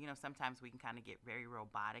prayer. Sometimes we can kind of get very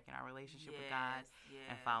robotic in our relationship with God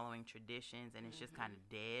and following traditions, and it's just kind of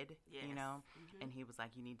dead, And he was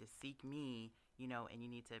like, you need to seek me, and you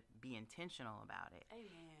need to be intentional about it.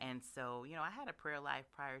 Amen. And so, I had a prayer life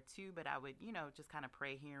prior to, but I would, just kind of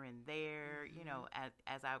pray here and there,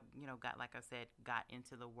 as I, got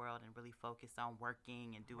into the world and really focused on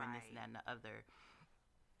working and doing this and that and the other.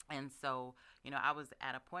 And so, I was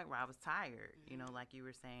at a point where I was tired, like you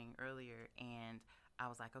were saying earlier, and I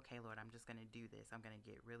was like, okay, Lord, I'm just going to do this. I'm going to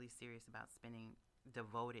get really serious about spending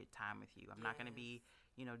devoted time with you. I'm not going to be,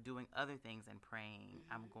 doing other things and praying.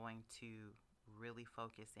 I'm going to really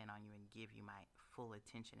focus in on you and give you my full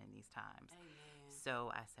attention in these times. Amen.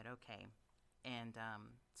 So I said, okay. And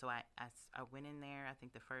so I went in there, I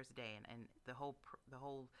think the first day, and the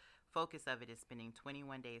whole focus of it is spending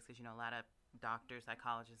 21 days, because, a lot of doctors,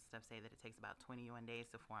 psychologists and stuff say that it takes about 21 days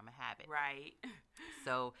to form a habit. Right.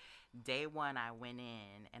 So day one, I went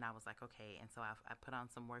in, and I was like, okay. And so I put on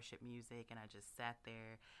some worship music, and I just sat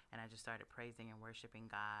there, and I just started praising and worshiping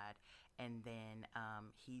God. And then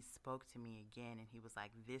he spoke to me again, and he was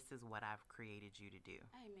like, this is what I've created you to do.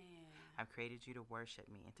 Amen. I've created you to worship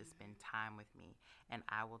me and to spend time with me, and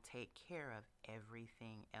I will take care of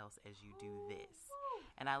everything else as you do this.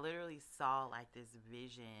 And I literally saw like this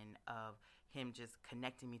vision of him just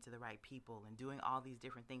connecting me to the right people and doing all these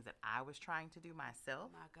different things that I was trying to do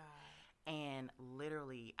myself. Oh my God. And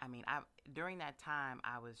literally, I mean, during that time,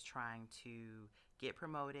 I was trying to get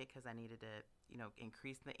promoted because I needed to,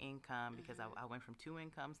 increase the income because I went from 2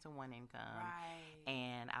 incomes to 1 income. Right.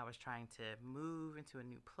 And I was trying to move into a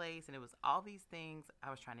new place. And it was all these things.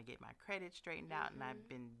 I was trying to get my credit straightened out. And I've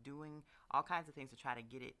been doing all kinds of things to try to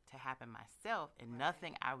get it to happen myself. And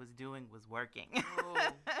nothing I was doing was working.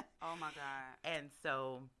 Oh, my God. And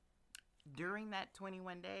so during that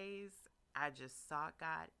 21 days, I just sought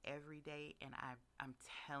God every day, and I'm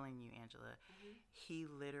telling you, Angela, he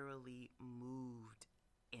literally moved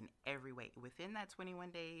in every way. Within that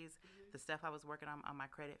 21 days, the stuff I was working on my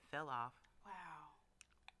credit fell off. Wow.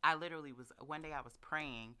 I literally one day I was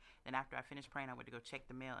praying, and after I finished praying, I went to go check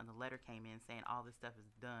the mail, and the letter came in saying all this stuff is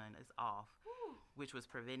done, it's off, which was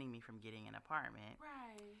preventing me from getting an apartment.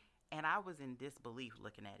 Right. And I was in disbelief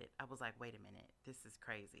looking at it. I was like, wait a minute, this is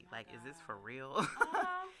crazy. My like, God. Is this for real?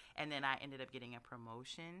 And then I ended up getting a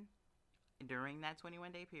promotion during that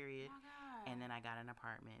 21-day period. My God. And then I got an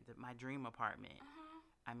apartment, my dream apartment.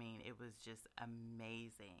 I mean, it was just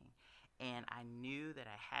amazing. And I knew that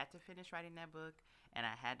I had to finish writing that book, and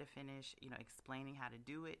I had to finish, explaining how to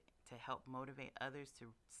do it to help motivate others to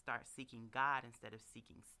start seeking God instead of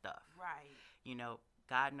seeking stuff. Right.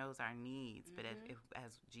 God knows our needs, but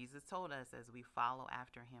as Jesus told us, as we follow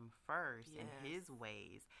after him first in his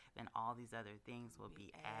ways, then all these other things will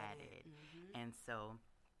be added. And so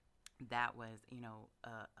that was,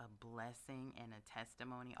 a blessing and a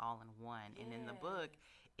testimony all in one. And in the book,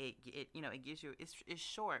 it gives you, it's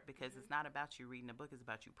short because it's not about you reading the book, it's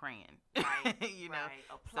about you praying. Right.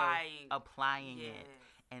 Applying. So, applying it.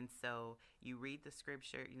 And so you read the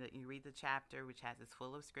scripture, you read the chapter, which it's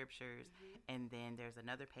full of scriptures, and then there's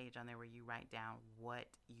another page on there where you write down what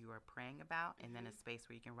you are praying about, and then a space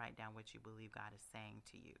where you can write down what you believe God is saying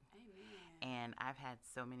to you. Amen. And I've had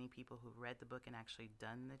so many people who've read the book and actually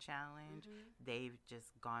done the challenge. They've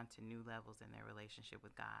just gone to new levels in their relationship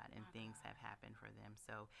with God, and things have happened for them.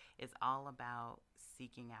 So it's all about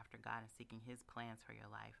seeking after God and seeking his plans for your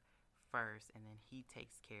life first, and then he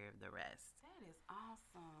takes care of the rest. That is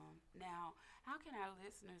awesome. Now, how can our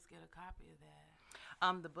listeners get a copy of that?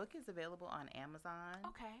 The book is available on Amazon.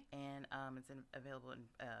 Okay. And it's available in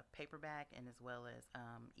paperback and as well as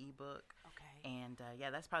ebook. Okay. And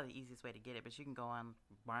that's probably the easiest way to get it. But you can go on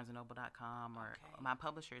BarnesandNoble.com or my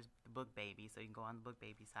publisher is the Book Baby, so you can go on the Book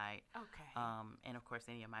Baby site. Okay. And of course,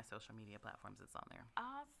 any of my social media platforms, it's on there.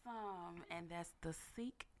 Awesome. And that's the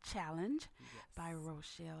Seek Challenge by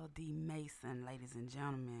Rochelle D. Mason, ladies and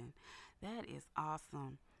gentlemen. That is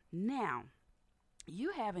awesome. Now,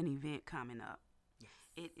 you have an event coming up. Yes.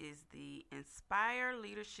 It is the Inspire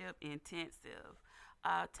Leadership Intensive.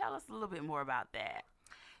 Tell us a little bit more about that.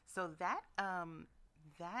 So that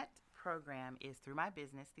program is through my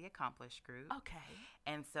business, The Accomplished Group. Okay.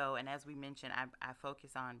 And as we mentioned, I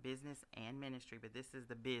focus on business and ministry, but this is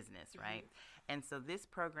the business, right? And so this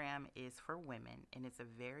program is for women, and it's a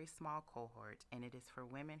very small cohort, and it is for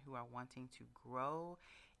women who are wanting to grow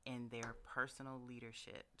in their personal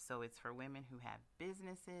leadership. So it's for women who have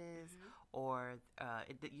businesses or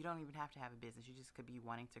you don't even have to have a business. You just could be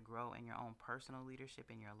wanting to grow in your own personal leadership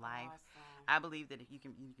in your life. Awesome. I believe that you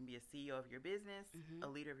can be a CEO of your business, a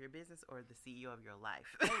leader of your business, or the CEO of your life.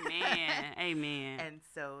 Amen. Amen. And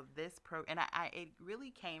so this it really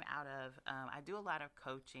came out of I do a lot of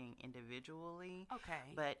coaching individually.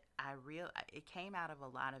 Okay. But it came out of a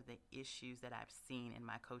lot of the issues that I've seen in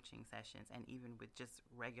my coaching sessions and even with just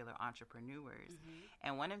regular entrepreneurs.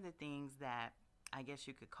 And one of the things that I guess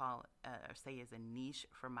you could call or say is a niche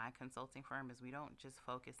for my consulting firm is we don't just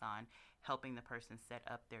focus on helping the person set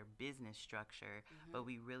up their business structure, but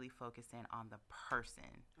we really focus in on the person,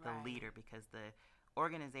 the leader, because the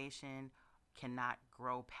organization cannot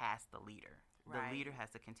grow past the leader. The leader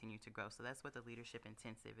has to continue to grow. So that's what the Leadership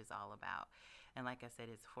Intensive is all about. And like I said,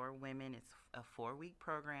 it's for women. It's a 4-week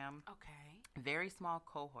program. Okay. Very small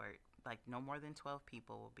cohort. Like no more than 12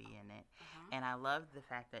 people will be in it. And I love the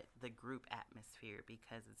fact that the group atmosphere,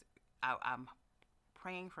 because I'm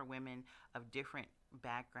praying for women of different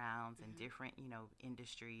backgrounds and different,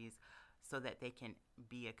 industries, so that they can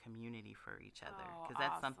be a community for each other. Because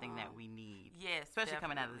that's something that we need. Yes, especially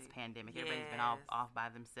coming out of this pandemic. Everybody's been all off by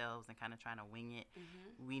themselves and kind of trying to wing it.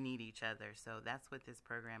 We need each other. So that's what this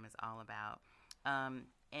program is all about.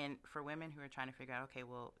 And for women who are trying to figure out, okay,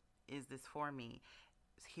 well, is this for me?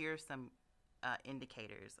 Here's some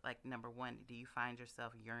indicators. Like, number one, do you find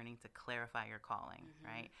yourself yearning to clarify your calling,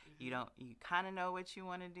 right? You kind of know what you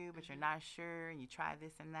want to do, but you're not sure, and you try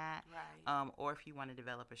this and that. Right. Or if you want to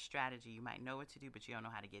develop a strategy, you might know what to do, but you don't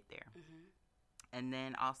know how to get there. And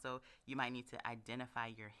then also you might need to identify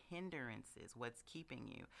your hindrances, what's keeping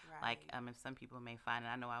you. Right. Like if some people may find,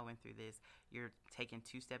 and I know I went through this, you're taking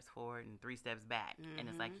 2 steps forward and 3 steps back. And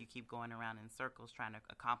it's like you keep going around in circles trying to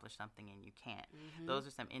accomplish something and you can't. Those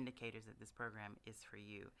are some indicators that this program is for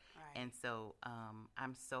you. Right. And so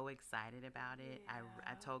I'm so excited about it. Yeah.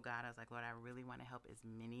 I told God, I was like, Lord, I really want to help as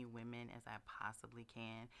many women as I possibly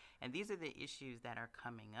can. And these are the issues that are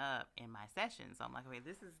coming up in my sessions. So I'm like, okay,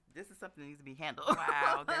 this is something that needs to be handled.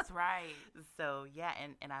 Wow, that's right. So yeah,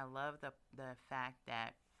 and I love the fact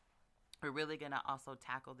that we're really going to also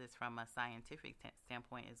tackle this from a scientific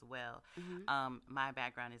standpoint as well. My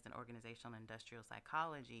background is in organizational and industrial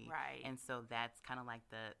psychology. Right. And so that's kind of like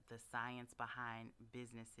the science behind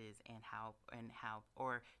businesses and how,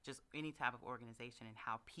 or just any type of organization and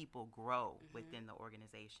how people grow within the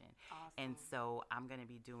organization. Awesome. And so I'm going to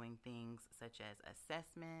be doing things such as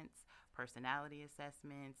assessments, personality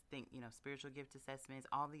assessments, spiritual gift assessments,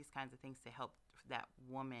 all these kinds of things to help that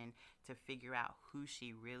woman to figure out who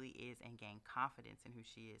she really is and gain confidence in who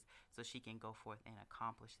she is so she can go forth and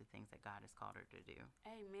accomplish the things that God has called her to do.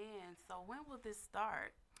 Amen. So when will this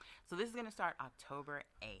start? So this is going to start October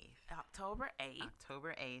 8th. October 8th.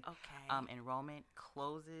 October 8th. Okay. Enrollment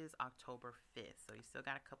closes October 5th. So you still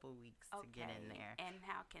got a couple of weeks to get in there. And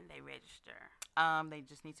how can they register? They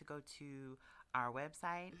just need to go to our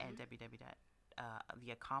website at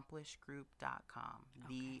theaccomplishedgroup.com.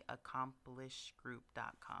 Okay.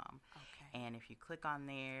 Theaccomplishedgroup.com. Okay. And if you click on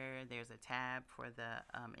there, there's a tab for the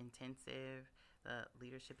intensive, the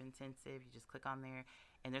leadership intensive. You just click on there,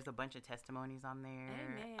 and there's a bunch of testimonies on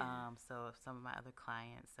there. Amen. So of some of my other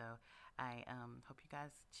clients. So I hope you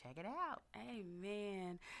guys check it out.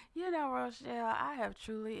 Amen. Rochelle, I have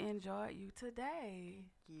truly enjoyed you today.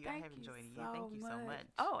 I have enjoyed you. Thank you so much.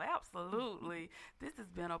 Oh, absolutely. This has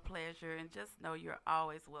been a pleasure. And just know you're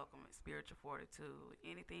always welcome at Spiritual Fortitude.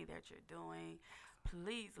 Anything that you're doing,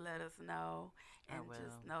 please let us know. And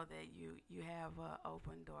just know that you have an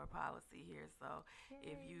open door policy here. So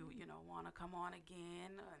if you want to come on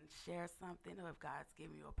again and share something, or if God's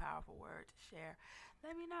giving you a powerful word to share,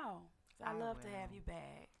 let me know. I love to have you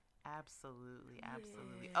back. Absolutely. Yes.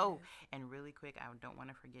 Oh, and really quick, I don't want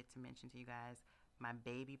to forget to mention to you guys my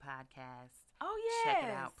baby podcast. Oh, yes. Check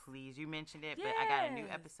it out, please. You mentioned it, but I got a new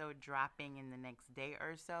episode dropping in the next day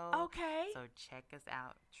or so. Okay. So check us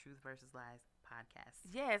out, Truth versus Lies podcast.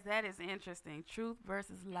 Yes, that is interesting. Truth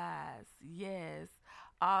versus Lies. Yes.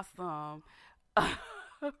 Awesome. Oh,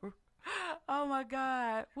 my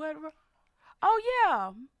God. Oh,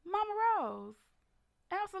 yeah. Mama Rose.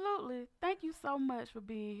 Absolutely. Thank you so much for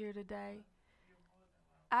being here today.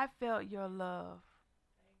 I felt your love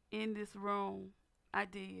in this room. I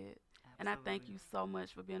did. Absolutely. And I thank you so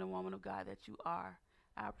much for being a woman of God that you are.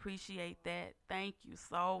 I appreciate that. Thank you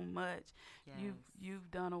so much. Yes.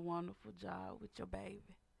 You've done a wonderful job with your baby. Yeah,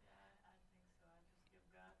 I think so. I just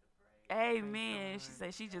give God the praise. Amen. She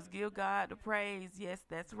said she just give God the praise. Yes,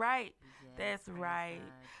 that's right. Yes, that's right.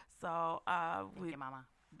 God. So thank you, Mama.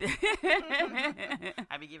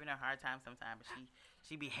 I be giving her a hard time sometimes, but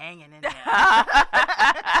she be hanging in there.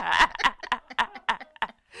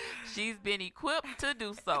 She's been equipped to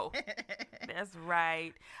do so. That's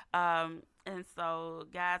right. And so,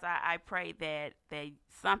 guys, I pray that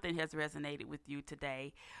something has resonated with you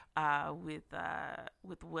today with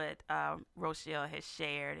what Rochelle has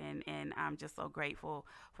shared, and I'm just so grateful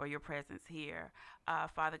for your presence here.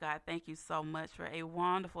 Father God, thank you so much for a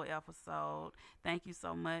wonderful episode. Thank you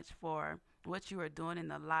so much for what you are doing in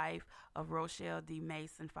the life of Rochelle D.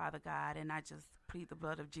 Mason, Father God, and I just plead the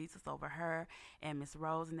blood of Jesus over her and Miss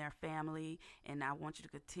Rose and their family, and I want you to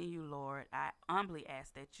continue, Lord. I humbly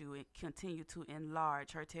ask that you continue to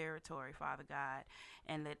enlarge her territory, Father God,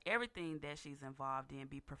 and let everything that she's involved in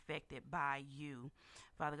be perfected by you.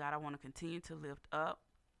 Father God, I want to continue to lift up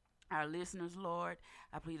our listeners, Lord.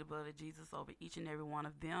 I plead the blood of Jesus over each and every one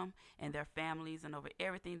of them and their families and over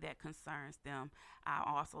everything that concerns them. I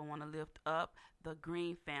also want to lift up the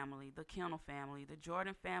Green family, the Kennel family, the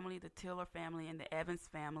Jordan family, the Tiller family, and the Evans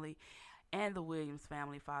family, and the Williams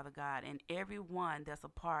family, Father God, and everyone that's a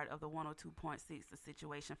part of the 102.6 The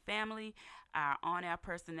Situation family, our on-air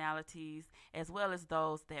personalities, as well as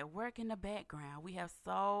those that work in the background. We have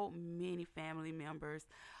so many family members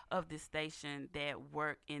of this station that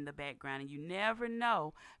work in the background, and you never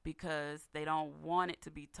know because they don't want it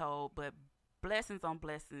to be told, but blessings on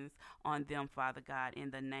blessings on them, Father God,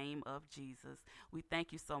 in the name of Jesus. We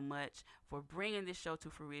thank you so much for bringing this show to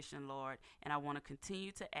fruition, Lord, and I want to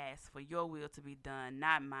continue to ask for your will to be done,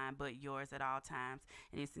 not mine, but yours at all times,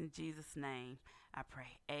 and it's in Jesus' name I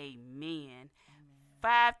pray. Amen.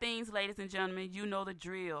 5 things, ladies and gentlemen, you know the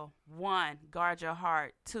drill. 1, guard your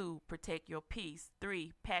heart. 2, protect your peace.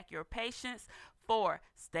 3, pack your patience. 4,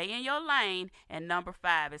 stay in your lane. And number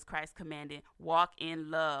 5, as Christ commanded, walk in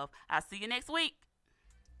love. I'll see you next week.